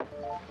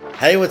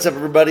Hey, what's up,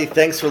 everybody?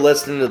 Thanks for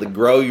listening to the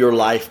Grow Your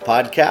Life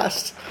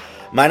podcast.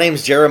 My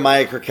name's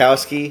Jeremiah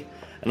Krakowski,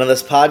 and on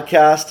this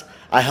podcast,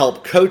 I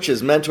help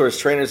coaches, mentors,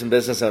 trainers, and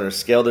business owners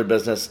scale their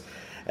business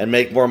and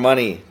make more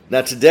money.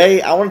 Now,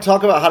 today, I want to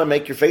talk about how to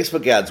make your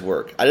Facebook ads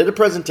work. I did a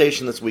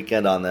presentation this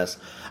weekend on this.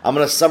 I'm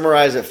going to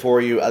summarize it for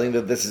you. I think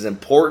that this is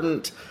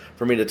important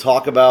for me to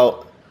talk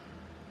about.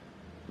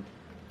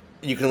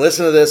 You can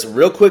listen to this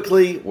real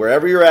quickly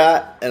wherever you're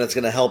at, and it's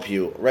going to help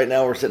you. Right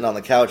now, we're sitting on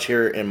the couch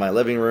here in my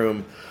living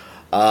room.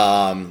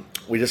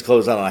 We just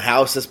closed on a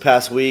house this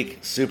past week.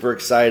 Super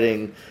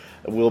exciting.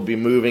 We'll be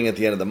moving at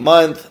the end of the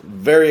month.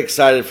 Very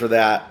excited for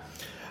that.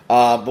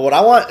 But what I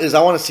want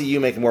to see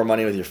you making more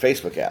money with your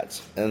Facebook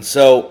ads. And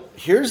so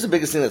here's the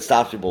biggest thing that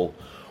stops people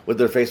with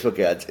their Facebook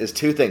ads is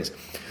two things.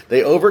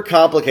 They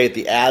overcomplicate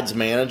the ads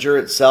manager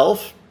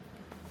itself,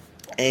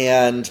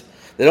 and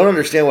they don't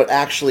understand what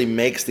actually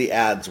makes the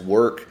ads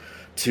work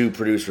to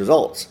produce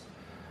results.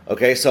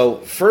 Okay, so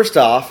first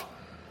off,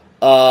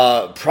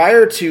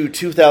 prior to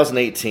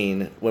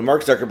 2018, when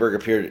Mark Zuckerberg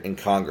appeared in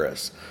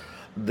Congress,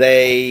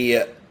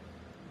 they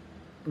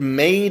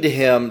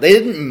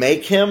didn't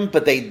make him,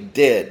 but they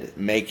did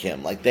make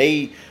him. Like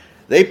they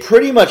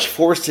pretty much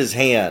forced his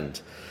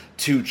hand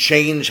to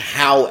change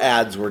how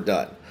ads were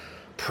done.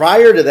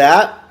 Prior to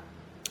that,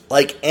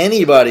 like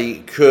anybody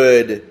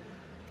could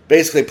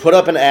basically put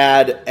up an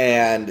ad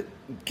and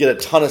get a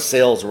ton of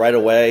sales right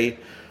away.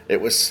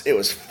 It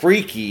was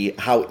freaky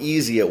how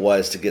easy it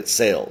was to get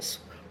sales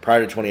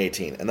prior to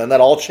 2018. And then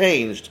that all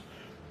changed.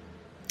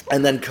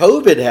 And then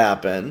COVID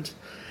happened.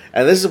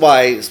 And this is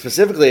why,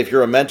 specifically, if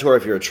you're a mentor,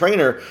 if you're a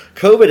trainer,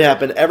 COVID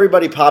happened.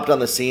 Everybody popped on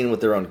the scene with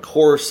their own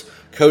course,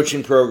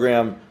 coaching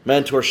program,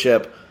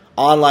 mentorship,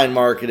 online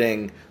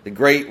marketing, the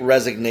great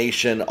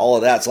resignation, all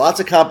of that. So lots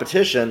of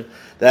competition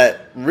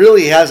that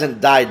really hasn't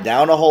died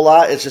down a whole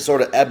lot. It's just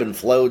sort of ebb and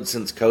flowed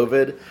since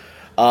COVID.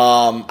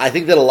 I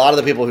think that a lot of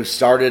the people who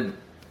started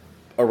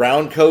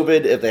around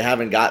COVID, if they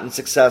haven't gotten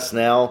success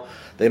now,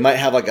 they might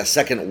have like a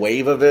second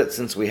wave of it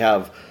since we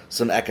have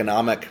some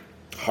economic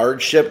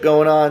hardship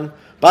going on.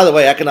 By the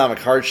way, economic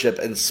hardship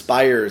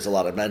inspires a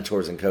lot of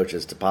mentors and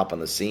coaches to pop on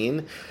the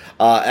scene.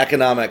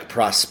 Economic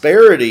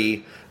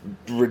prosperity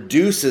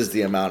reduces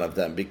the amount of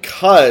them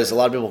because a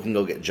lot of people can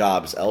go get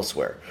jobs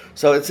elsewhere.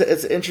 So it's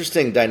an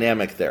interesting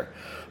dynamic there.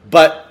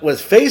 But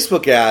with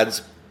Facebook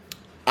ads,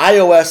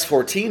 iOS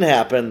 14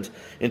 happened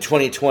in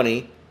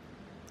 2020,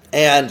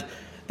 and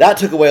that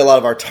took away a lot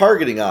of our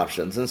targeting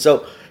options. And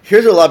so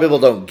here's what a lot of people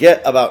don't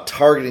get about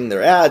targeting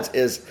their ads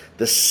is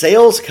the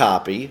sales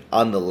copy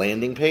on the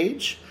landing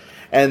page,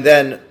 and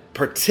then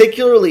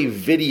particularly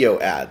video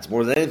ads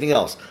more than anything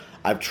else.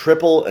 I've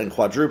triple and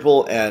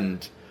quadruple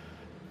and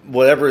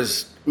whatever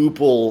is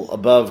oople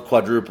above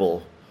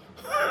quadruple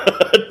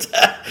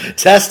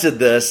tested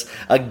this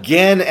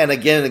again and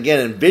again and again.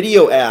 And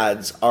video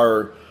ads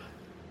are,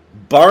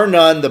 bar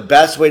none, the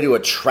best way to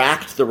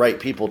attract the right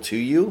people to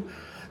you.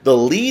 The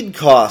lead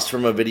cost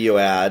from a video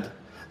ad,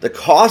 the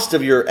cost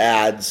of your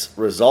ads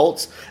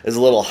results is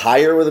a little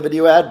higher with a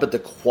video ad, but the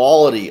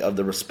quality of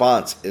the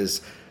response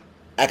is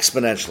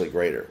exponentially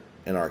greater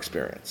in our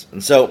experience.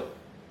 And so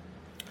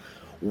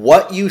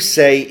what you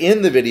say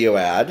in the video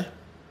ad,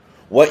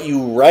 what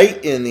you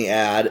write in the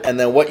ad, and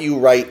then what you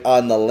write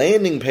on the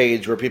landing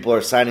page where people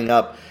are signing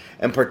up,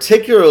 and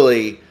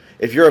particularly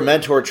if you're a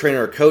mentor,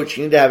 trainer, or coach,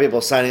 you need to have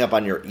people signing up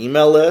on your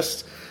email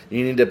list.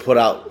 You need to put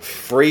out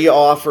free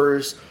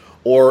offers,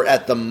 or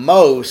at the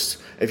most,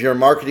 if you're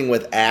marketing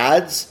with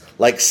ads,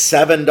 like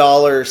 $7,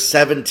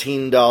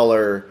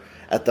 $17,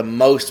 at the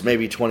most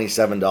maybe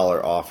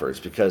 $27 offers.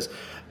 Because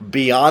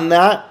beyond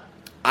that,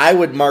 I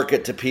would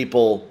market to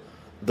people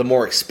the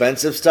more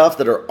expensive stuff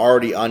that are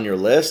already on your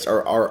list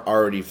or are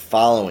already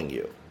following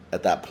you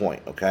at that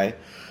point, okay?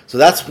 So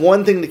that's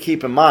one thing to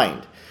keep in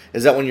mind,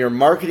 is that when you're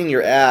marketing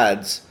your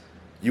ads,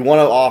 you want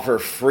to offer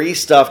free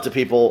stuff to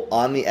people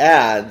on the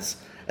ads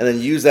and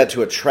then use that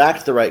to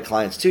attract the right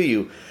clients to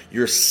you.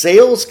 Your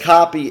sales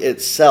copy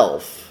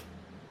itself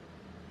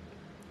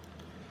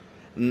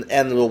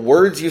and the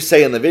words you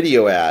say in the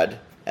video ad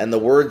and the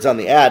words on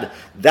the ad,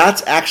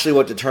 that's actually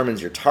what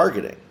determines your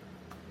targeting.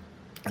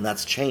 And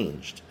that's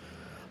changed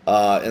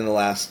in the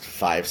last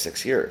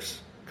 5-6 years.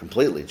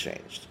 Completely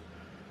changed.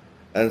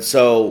 And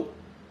so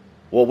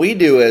what we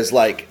do is,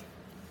 like,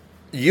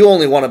 you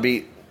only want to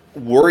be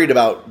worried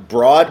about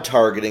broad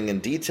targeting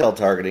and detailed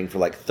targeting for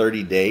like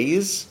 30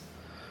 days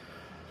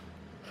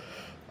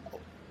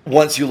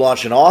once you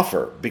launch an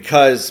offer,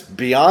 because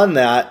beyond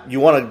that, you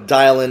want to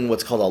dial in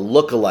what's called a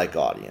lookalike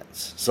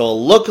audience. So a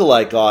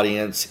lookalike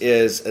audience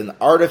is an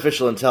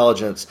artificial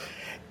intelligence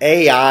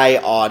AI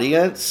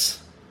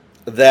audience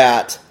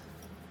that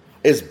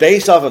is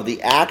based off of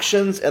the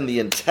actions and the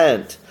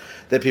intent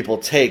that people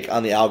take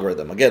on the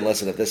algorithm. Again,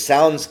 listen, if this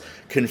sounds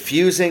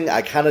confusing,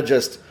 I kind of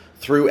just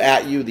threw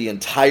at you the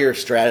entire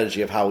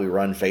strategy of how we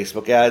run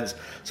Facebook ads.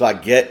 So I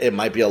get it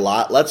might be a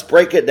lot. Let's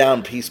break it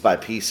down piece by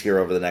piece here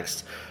over the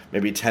next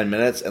maybe 10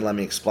 minutes, and let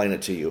me explain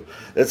it to you.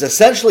 There's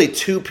essentially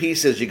two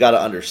pieces you got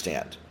to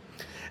understand.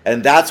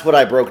 And that's what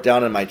I broke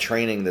down in my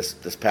training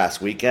this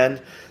past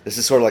weekend. This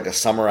is sort of like a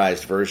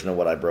summarized version of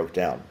what I broke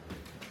down.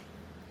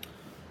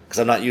 Because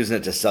I'm not using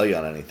it to sell you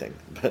on anything.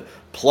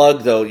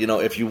 Plug, though,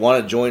 if you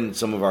want to join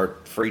some of our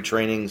free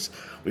trainings,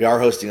 we are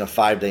hosting a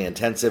 5-day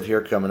intensive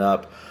here coming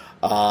up.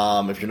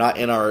 If you're not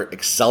in our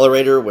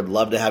accelerator, would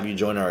love to have you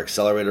join our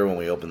accelerator when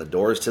we open the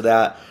doors to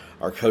that,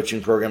 our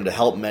coaching program to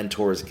help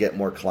mentors get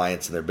more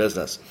clients in their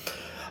business.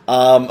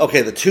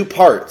 Okay, the 2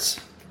 parts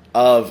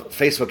of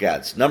Facebook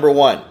ads. Number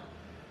 1,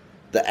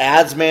 the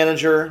ads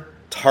manager,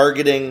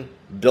 targeting,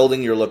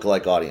 building your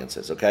lookalike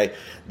audiences, okay?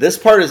 This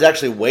part is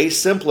actually way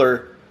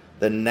simpler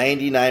than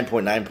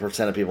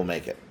 99.9% of people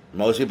make it.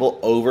 Most people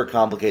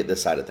overcomplicate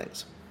this side of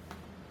things.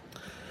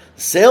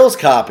 Sales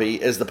copy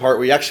is the part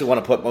where you actually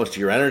want to put most of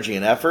your energy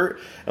and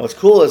effort. And what's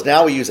cool is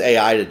now we use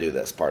AI to do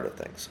this part of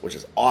things, which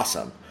is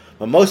awesome.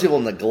 But most people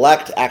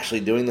neglect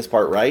actually doing this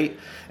part right.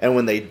 And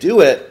when they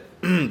do it,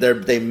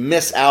 they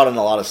miss out on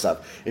a lot of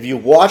stuff. If you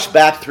watch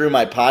back through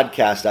my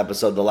podcast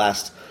episode the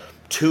last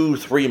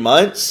 2-3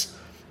 months,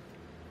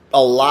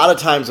 a lot of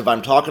times if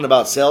I'm talking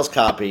about sales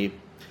copy,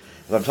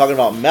 if I'm talking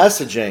about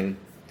messaging,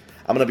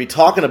 I'm going to be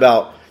talking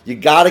about you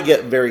got to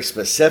get very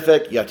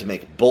specific. You have to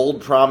make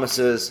bold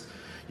promises.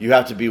 You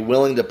have to be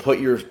willing to put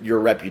your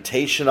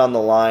reputation on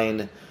the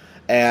line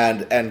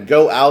and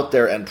go out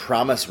there and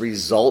promise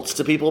results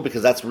to people,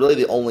 because that's really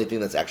the only thing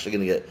that's actually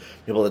going to get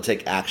people to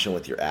take action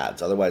with your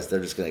ads. Otherwise, they're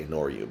just going to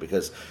ignore you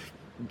because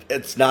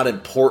it's not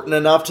important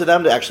enough to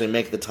them to actually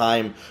make the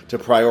time to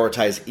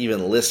prioritize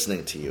even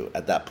listening to you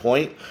at that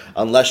point,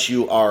 unless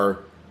you are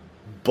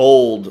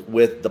bold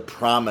with the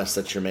promise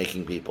that you're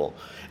making people.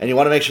 And you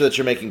want to make sure that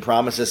you're making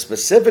promises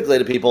specifically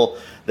to people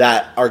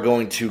that are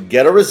going to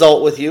get a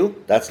result with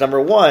you. That's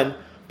number 1.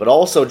 But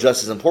also,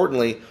 just as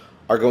importantly,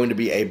 are going to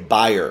be a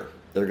buyer.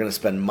 They're going to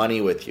spend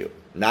money with you.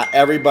 Not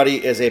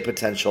everybody is a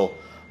potential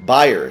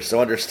buyer. So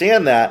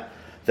understand that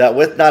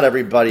with not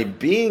everybody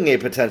being a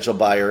potential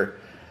buyer,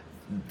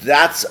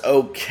 that's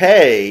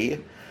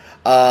okay.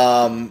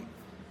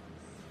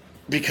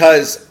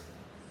 Because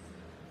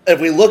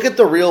if we look at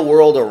the real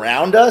world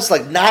around us,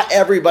 like not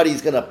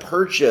everybody's going to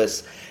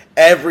purchase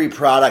every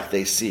product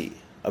they see,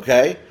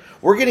 okay?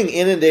 We're getting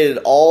inundated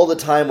all the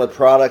time with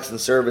products and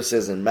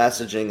services and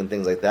messaging and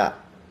things like that.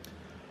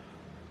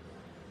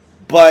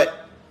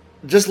 But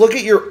just look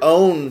at your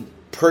own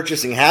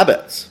purchasing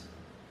habits.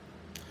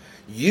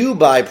 You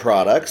buy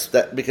products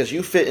that because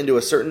you fit into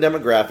a certain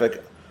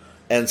demographic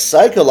and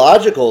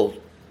psychological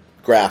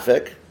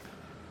graphic,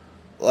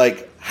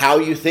 like how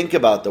you think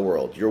about the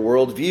world, your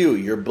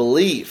worldview, your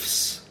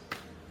beliefs.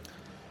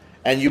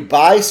 And you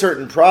buy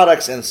certain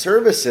products and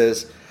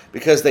services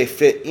because they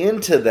fit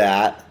into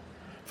that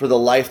for the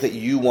life that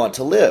you want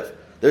to live.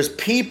 There's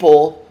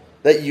people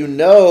that you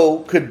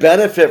know could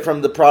benefit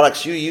from the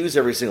products you use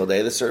every single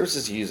day, the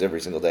services you use every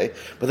single day,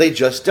 but they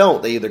just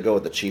don't. They either go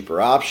with the cheaper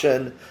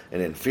option,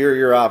 an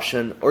inferior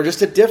option, or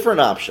just a different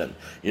option.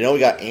 We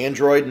got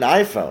Android and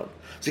iPhone.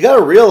 So you got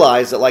to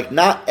realize that like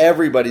not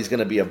everybody's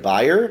going to be a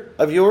buyer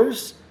of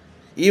yours,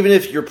 even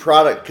if your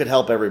product could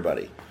help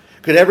everybody.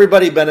 Could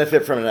everybody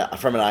benefit from an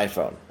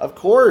iPhone? Of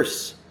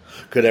course.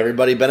 Could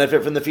everybody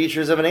benefit from the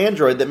features of an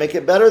Android that make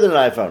it better than an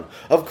iPhone?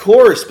 Of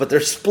course, but they're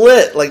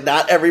split. Like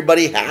not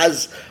everybody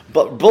has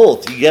but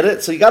both. You get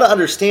it? So you got to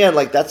understand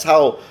like that's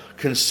how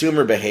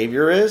consumer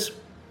behavior is.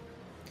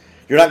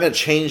 You're not going to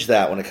change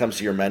that when it comes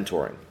to your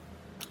mentoring.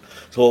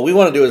 So what we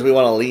want to do is we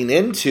want to lean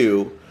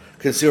into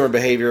consumer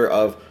behavior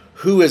of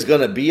who is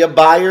going to be a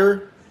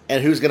buyer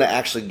and who's going to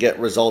actually get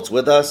results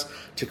with us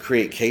to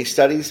create case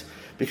studies,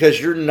 because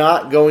you're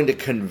not going to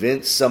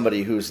convince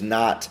somebody who's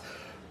not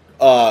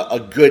a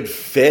good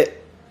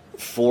fit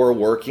for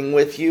working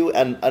with you.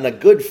 And a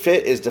good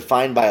fit is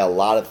defined by a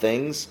lot of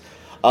things.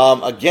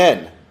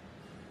 Again,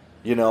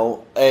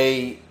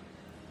 a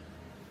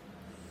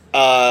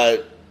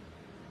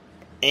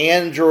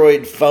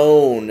Android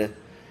phone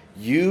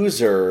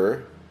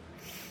user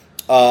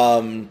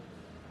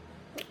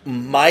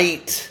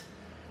might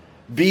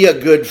be a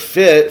good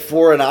fit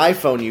for an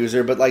iPhone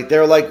user, but like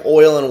they're like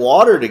oil and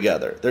water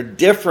together. They're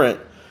different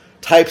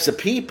types of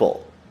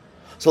people.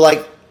 So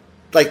like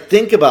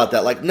think about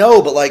that. Like,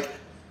 no, but like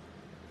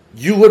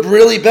you would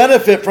really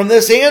benefit from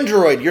this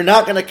Android. You're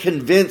not going to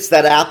convince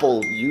that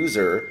Apple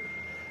user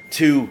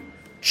to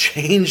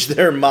change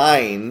their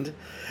mind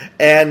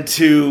and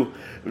to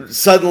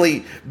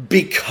suddenly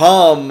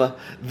become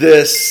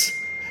this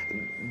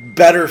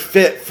better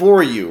fit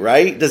for you,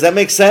 right? Does that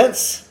make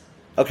sense?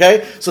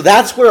 Okay? So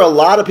that's where a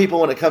lot of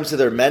people, when it comes to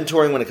their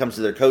mentoring, when it comes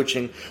to their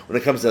coaching, when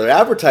it comes to their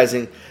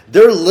advertising,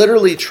 they're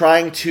literally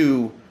trying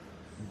to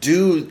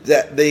do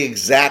the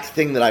exact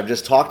thing that I've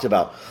just talked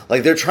about.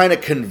 Like they're trying to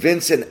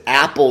convince an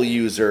Apple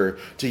user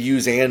to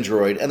use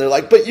Android, and they're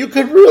like, but you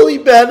could really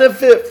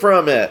benefit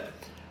from it.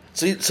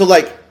 So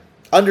like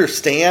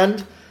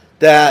understand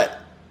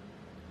that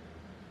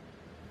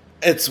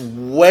it's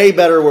way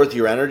better worth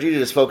your energy to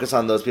just focus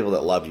on those people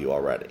that love you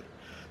already,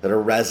 that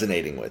are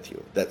resonating with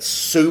you, that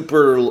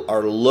super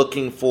are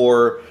looking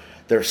for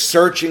they're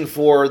searching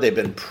for, they've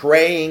been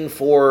praying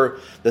for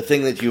the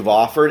thing that you've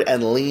offered,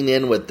 and lean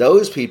in with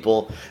those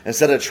people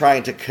instead of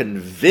trying to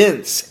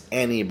convince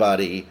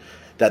anybody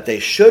that they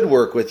should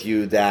work with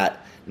you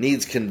that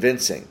needs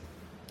convincing.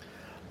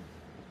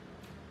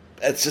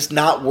 It's just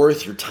not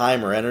worth your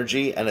time or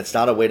energy, and it's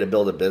not a way to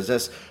build a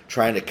business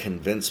trying to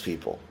convince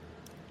people.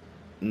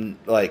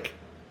 Like,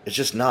 it's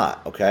just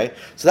not, okay?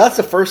 So that's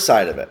the first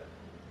side of it.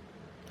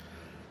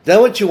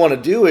 Then what you want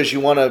to do is you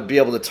want to be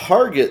able to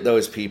target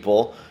those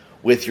people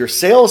with your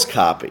sales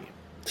copy.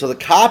 So the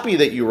copy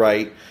that you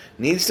write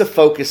needs to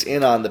focus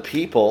in on the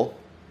people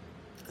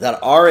that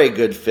are a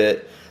good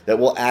fit that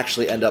will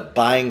actually end up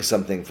buying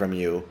something from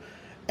you.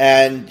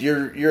 And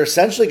you're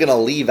essentially going to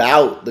leave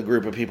out the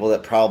group of people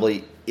that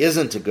probably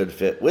isn't a good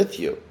fit with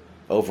you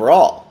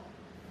overall.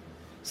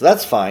 So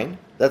that's fine.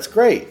 That's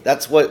great.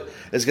 That's what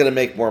is going to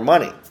make more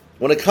money.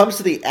 When it comes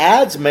to the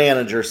ads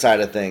manager side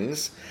of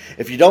things,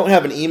 if you don't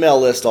have an email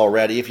list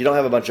already, if you don't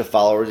have a bunch of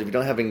followers, if you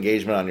don't have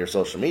engagement on your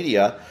social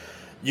media,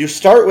 you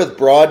start with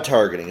broad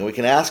targeting. And we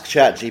can ask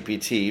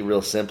ChatGPT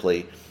real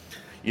simply,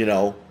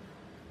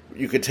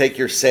 you could take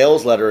your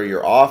sales letter or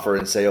your offer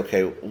and say,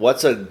 okay,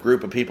 what's a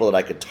group of people that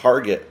I could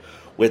target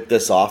with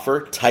this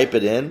offer? Type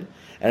it in,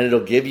 and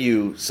it'll give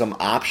you some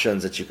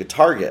options that you could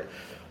target.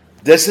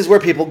 This is where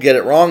people get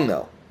it wrong,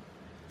 though.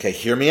 Okay,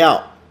 hear me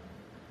out.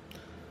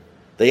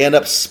 They end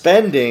up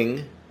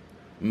spending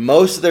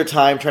most of their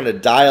time trying to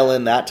dial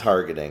in that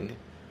targeting,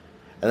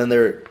 and then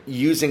they're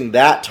using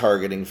that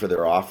targeting for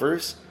their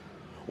offers.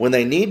 When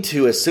they need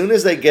to, as soon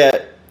as they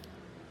get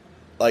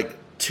like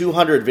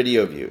 200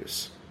 video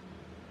views,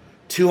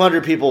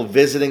 200 people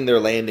visiting their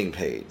landing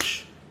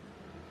page,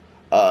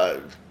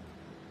 200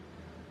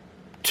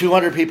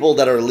 people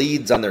that are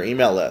leads on their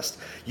email list,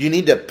 you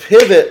need to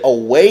pivot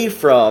away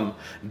from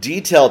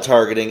detail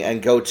targeting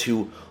and go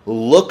to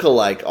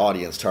lookalike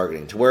audience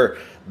targeting, to where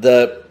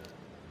the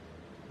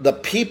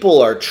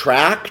people are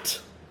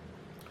tracked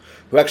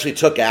who actually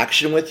took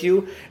action with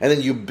you, and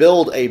then you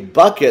build a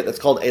bucket that's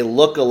called a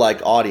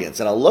lookalike audience.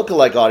 And a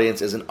lookalike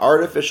audience is an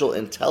artificial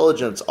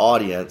intelligence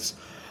audience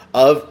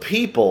of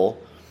people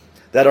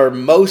that are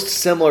most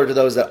similar to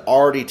those that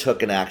already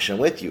took an action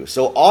with you.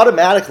 So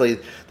automatically,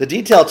 the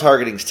detail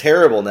targeting is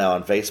terrible now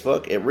on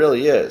Facebook. It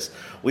really is.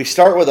 We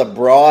start with a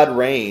broad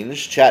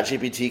range.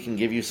 ChatGPT can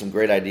give you some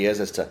great ideas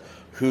as to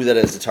who that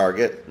is to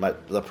target.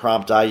 The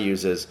prompt I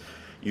use is,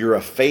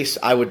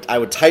 I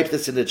would type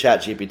this into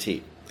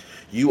ChatGPT.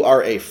 You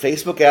are a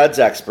Facebook ads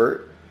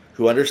expert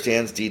who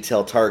understands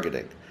detail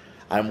targeting.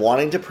 I'm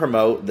wanting to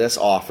promote this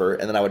offer,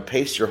 and then I would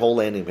paste your whole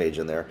landing page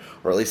in there,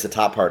 or at least the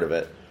top part of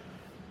it.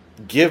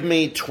 Give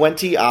me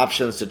 20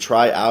 options to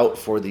try out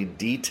for the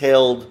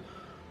detailed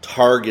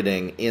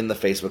targeting in the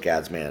Facebook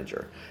Ads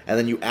Manager. And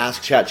then you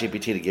ask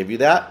ChatGPT to give you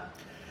that.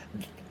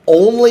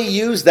 Only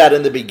use that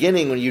in the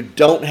beginning when you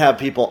don't have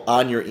people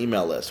on your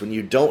email list, when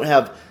you don't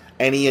have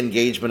any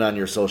engagement on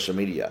your social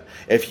media.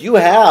 If you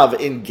have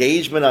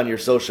engagement on your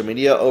social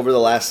media over the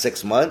last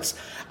 6 months,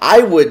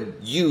 I would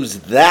use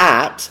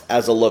that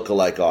as a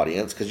lookalike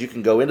audience, because you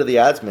can go into the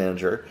Ads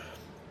Manager,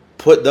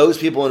 put those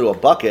people into a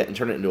bucket and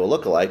turn it into a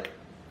lookalike,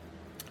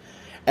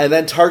 and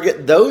then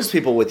target those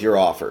people with your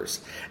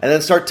offers. And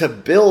then start to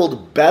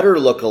build better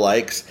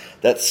lookalikes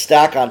that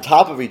stack on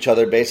top of each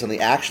other based on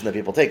the action that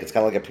people take. It's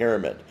kind of like a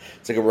pyramid.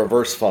 It's like a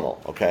reverse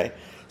funnel, okay?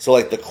 So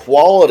like the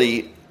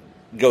quality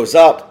goes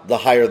up, the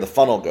higher the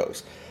funnel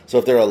goes. So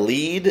if they're a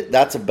lead,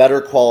 that's a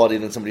better quality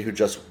than somebody who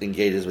just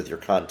engages with your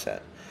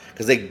content,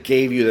 because they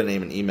gave you their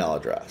name and email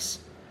address.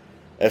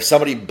 If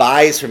somebody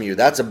buys from you,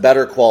 that's a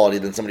better quality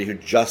than somebody who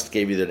just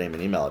gave you their name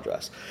and email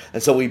address.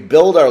 And so we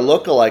build our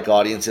lookalike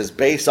audiences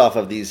based off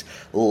of these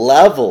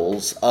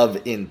levels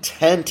of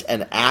intent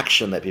and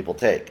action that people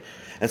take.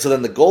 And so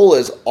then the goal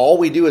is, all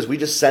we do is we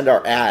just send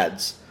our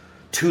ads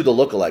to the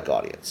lookalike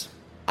audience.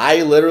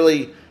 I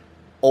literally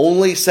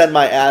only send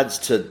my ads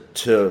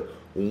to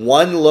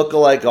one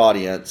lookalike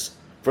audience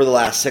for the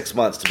last 6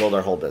 months to build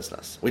our whole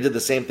business. We did the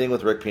same thing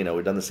with Rick Pino.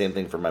 We've done the same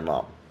thing for my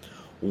mom.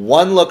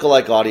 One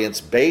lookalike audience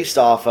based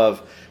off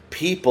of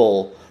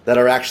people that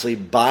are actually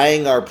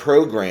buying our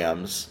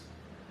programs,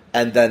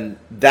 and then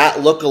that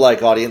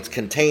lookalike audience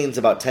contains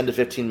about 10 to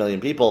 15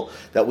 million people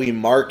that we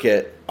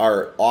market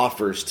our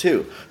offers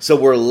to. So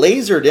we're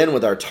lasered in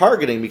with our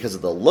targeting because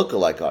of the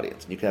lookalike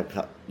audience. You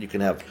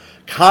can have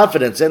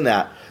confidence in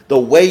that. The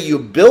way you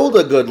build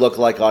a good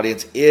lookalike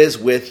audience is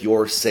with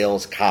your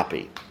sales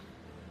copy.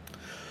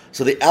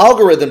 So the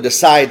algorithm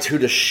decides who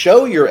to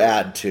show your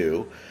ad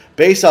to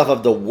based off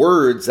of the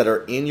words that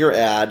are in your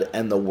ad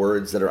and the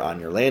words that are on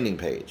your landing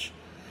page.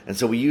 And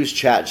so we use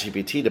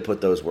ChatGPT to put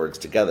those words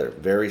together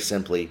very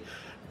simply,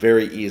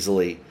 very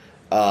easily.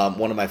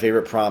 One of my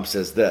favorite prompts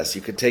is this.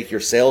 You could take your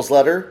sales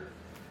letter,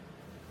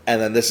 and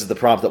then this is the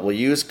prompt that we'll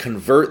use: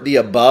 convert the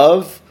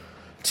above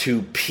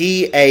to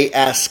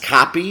PAS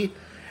copy,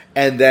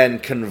 and then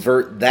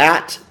convert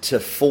that to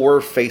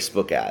 4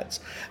 Facebook ads.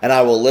 And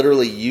I will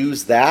literally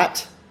use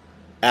that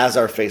as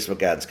our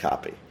Facebook ads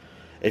copy.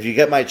 If you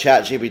get my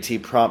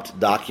ChatGPT prompt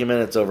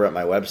document, it's over at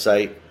my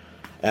website. It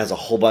has a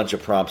whole bunch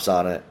of prompts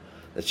on it.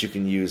 that you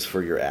can use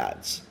for your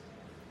ads.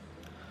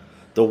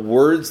 The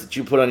words that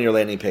you put on your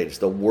landing page,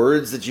 the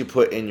words that you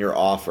put in your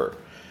offer,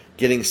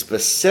 getting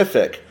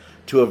specific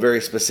to a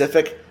very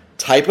specific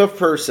type of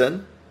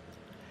person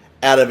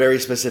at a very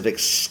specific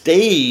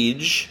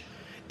stage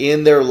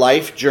in their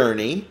life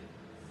journey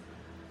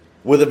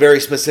with a very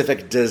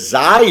specific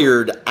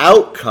desired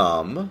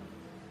outcome,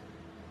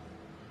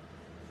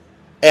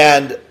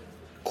 and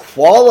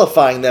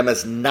qualifying them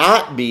as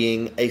not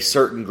being a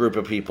certain group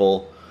of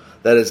people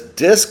that is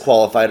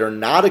disqualified or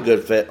not a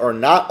good fit or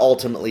not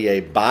ultimately a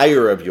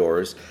buyer of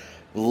yours,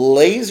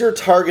 laser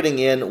targeting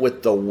in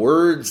with the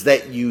words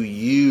that you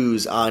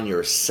use on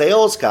your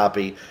sales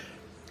copy.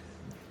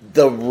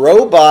 The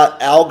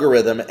robot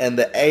algorithm and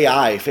the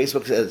AI,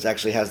 Facebook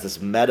actually has this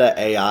Meta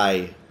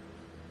AI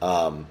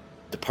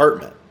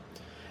department,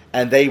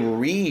 and they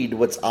read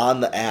what's on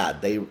the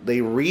ad. They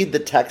read the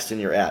text in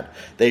your ad.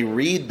 They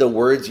read the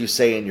words you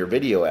say in your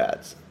video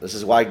ads. This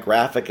is why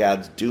graphic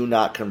ads do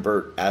not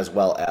convert as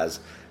well as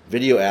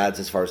video ads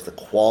as far as the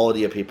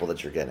quality of people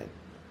that you're getting.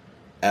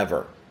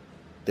 Ever.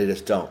 They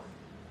just don't.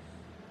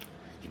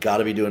 You got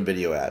to be doing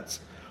video ads.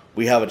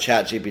 We have a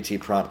ChatGPT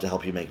prompt to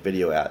help you make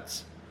video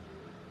ads.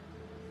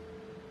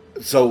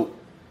 So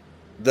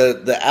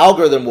the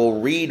algorithm will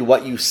read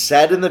what you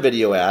said in the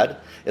video ad.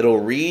 It'll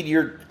read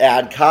your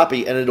ad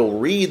copy, and it'll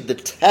read the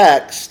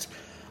text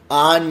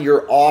on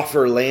your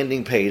offer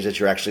landing page that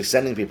you're actually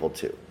sending people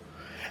to.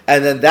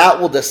 And then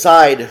that will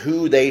decide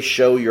who they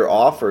show your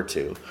offer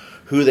to,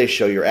 who they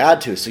show your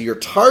ad to. So your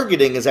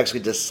targeting is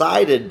actually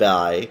decided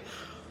by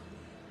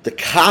the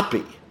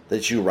copy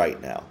that you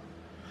write now.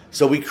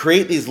 So we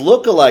create these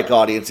lookalike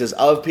audiences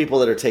of people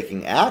that are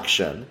taking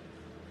action,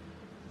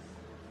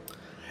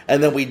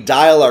 and then we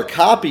dial our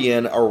copy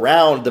in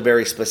around the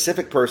very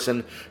specific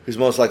person who's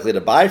most likely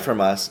to buy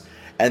from us,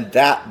 and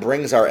that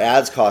brings our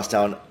ads cost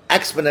down,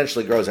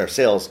 exponentially grows our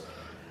sales.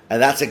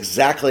 And that's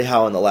exactly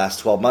how in the last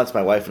 12 months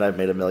my wife and I have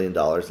made $1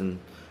 million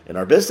in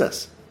our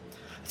business.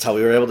 That's how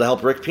we were able to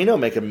help Rick Pino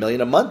make $1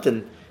 million a month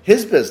in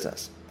his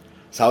business.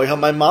 That's how we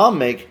helped my mom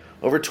make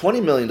over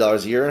 $20 million a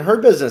year in her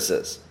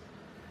businesses.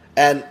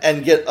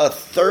 And get a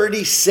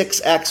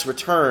 36x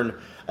return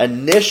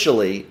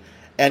initially,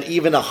 and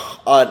even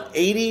an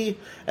 80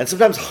 and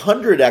sometimes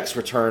 100x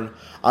return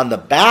on the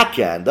back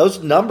end.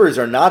 Those numbers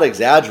are not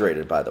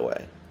exaggerated, by the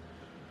way.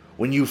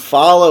 When you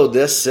follow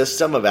this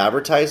system of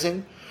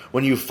advertising,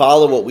 when you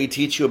follow what we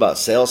teach you about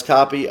sales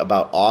copy,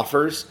 about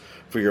offers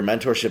for your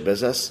mentorship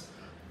business,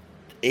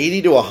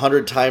 80 to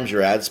 100 times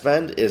your ad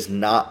spend is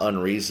not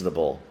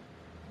unreasonable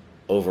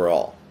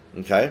overall.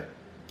 Okay?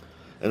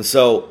 And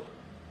so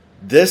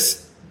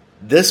this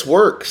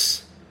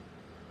works.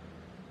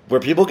 Where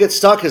people get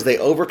stuck is they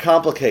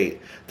overcomplicate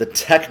the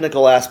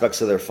technical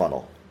aspects of their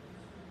funnel.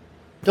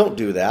 Don't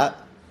do that.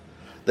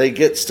 They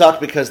get stuck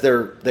because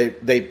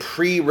they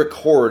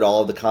pre-record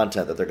all of the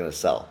content that they're going to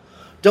sell.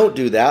 Don't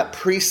do that.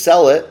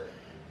 Pre-sell it.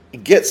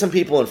 Get some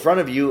people in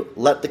front of you.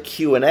 Let the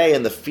Q&A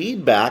and the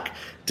feedback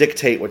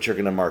dictate what you're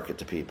going to market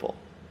to people.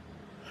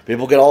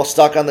 People get all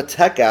stuck on the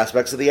tech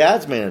aspects of the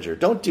ads manager.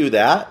 Don't do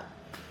that.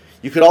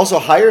 You could also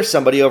hire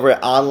somebody over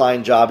at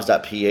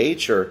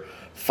onlinejobs.ph or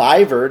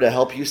Fiverr to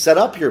help you set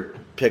up your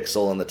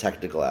pixel and the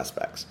technical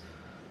aspects.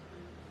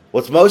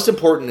 What's most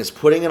important is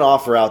putting an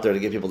offer out there to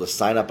get people to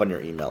sign up on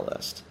your email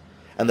list.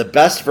 And the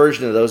best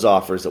version of those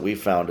offers that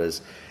we've found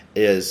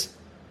is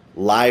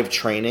live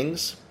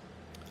trainings,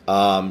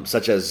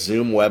 such as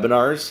Zoom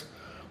webinars.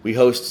 We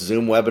host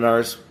Zoom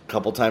webinars a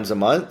couple times a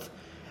month,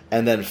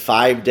 and then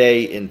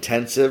 5-day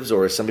intensives,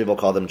 or as some people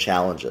call them,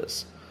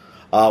 challenges,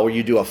 where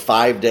you do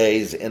 5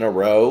 days in a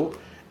row.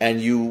 And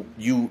you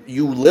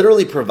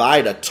literally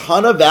provide a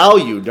ton of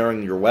value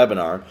during your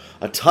webinar,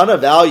 a ton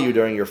of value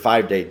during your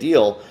 5-day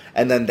deal,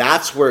 and then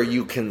that's where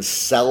you can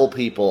sell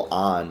people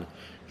on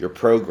your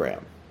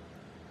program.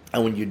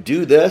 And when you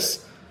do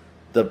this,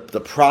 the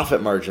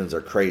profit margins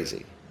are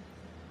crazy.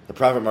 The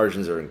profit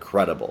margins are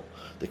incredible.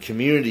 The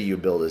community you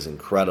build is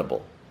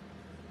incredible.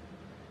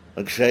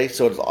 Okay,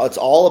 so it's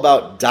all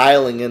about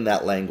dialing in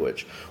that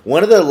language.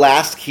 One of the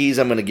last keys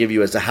I'm going to give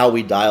you as to how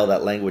we dial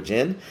that language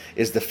in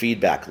is the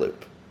feedback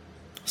loop.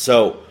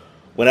 So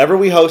whenever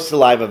we host a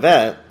live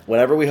event,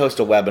 whenever we host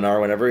a webinar,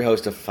 whenever we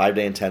host a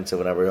 5-day intensive,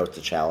 whenever we host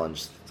a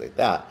challenge, things like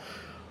that,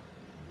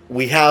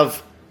 we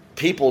have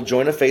people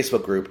join a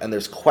Facebook group, and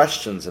there's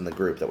questions in the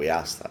group that we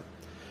ask them.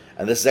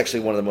 And this is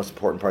actually one of the most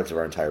important parts of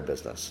our entire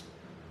business.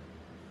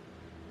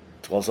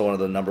 It's also one of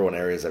the number one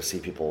areas I see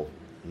people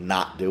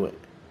not doing,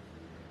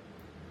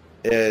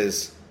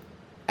 is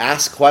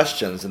ask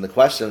questions. And the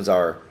questions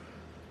are,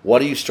 what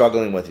are you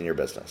struggling with in your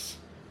business?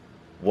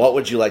 What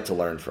would you like to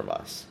learn from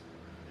us?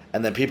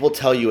 And then people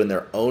tell you in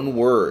their own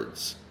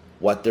words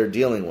what they're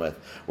dealing with.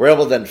 We're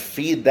able to then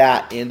feed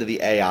that into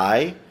the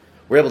AI.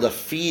 We're able to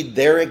feed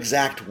their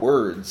exact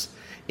words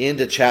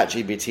into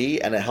ChatGPT,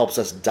 and it helps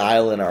us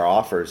dial in our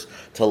offers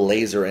to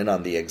laser in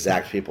on the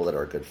exact people that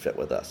are a good fit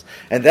with us.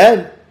 And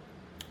then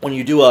when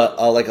you do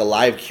a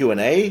live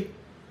Q&A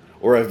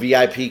or a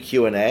VIP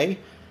Q&A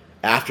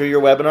after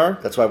your webinar,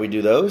 that's why we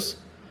do those,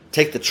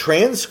 take the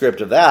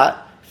transcript of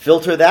that,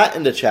 filter that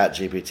into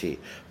ChatGPT,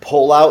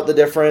 pull out the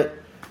different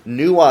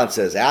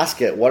nuances,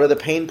 ask it, what are the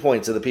pain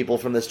points of the people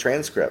from this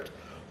transcript?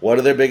 What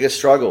are their biggest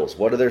struggles?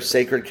 What are their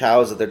sacred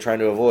cows that they're trying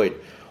to avoid?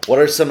 What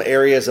are some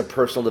areas of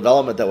personal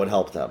development that would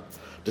help them?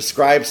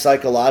 Describe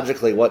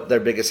psychologically what their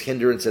biggest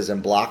hindrances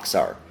and blocks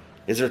are.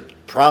 These are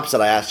prompts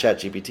that I ask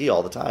ChatGPT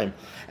all the time,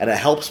 and it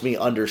helps me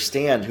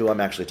understand who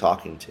I'm actually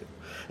talking to.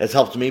 It's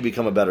helped me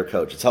become a better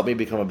coach. It's helped me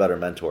become a better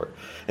mentor.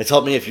 It's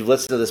helped me, if you've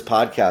listened to this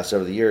podcast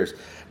over the years,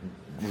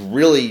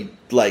 really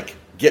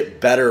get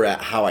better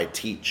at how I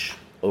teach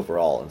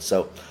overall. And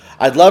so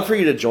I'd love for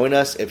you to join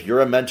us if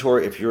you're a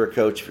mentor, if you're a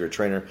coach, if you're a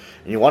trainer,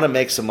 and you want to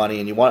make some money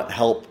and you want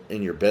help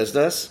in your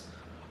business.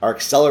 Our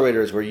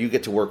accelerator is where you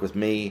get to work with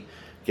me,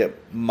 get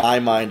my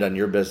mind on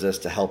your business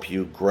to help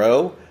you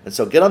grow. And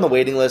so get on the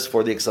waiting list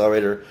for the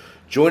accelerator.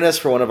 Join us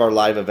for one of our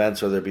live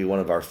events, whether it be one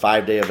of our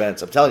 5-day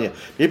events. I'm telling you,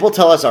 people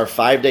tell us our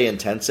 5-day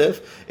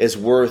intensive is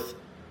worth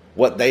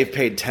what they've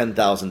paid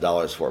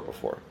 $10,000 for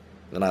before.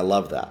 And I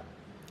love that.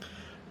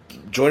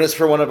 Join us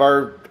for one of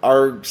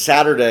our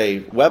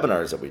Saturday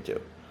webinars that we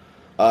do.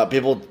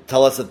 People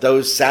tell us that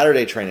those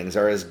Saturday trainings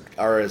are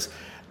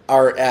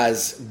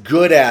as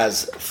good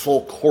as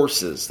full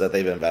courses that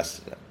they've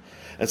invested in.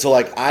 And so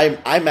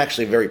I'm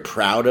actually very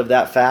proud of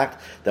that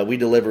fact that we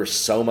deliver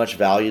so much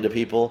value to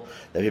people,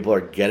 that people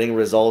are getting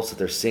results, that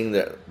they're seeing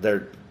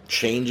their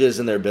changes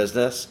in their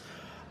business.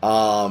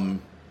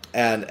 And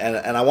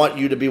I want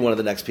you to be one of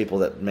the next people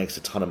that makes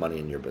a ton of money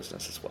in your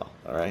business as well.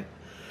 All right.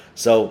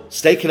 So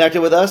stay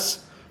connected with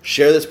us,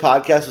 share this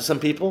podcast with some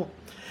people,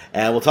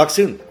 and we'll talk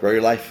soon. Grow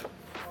your life.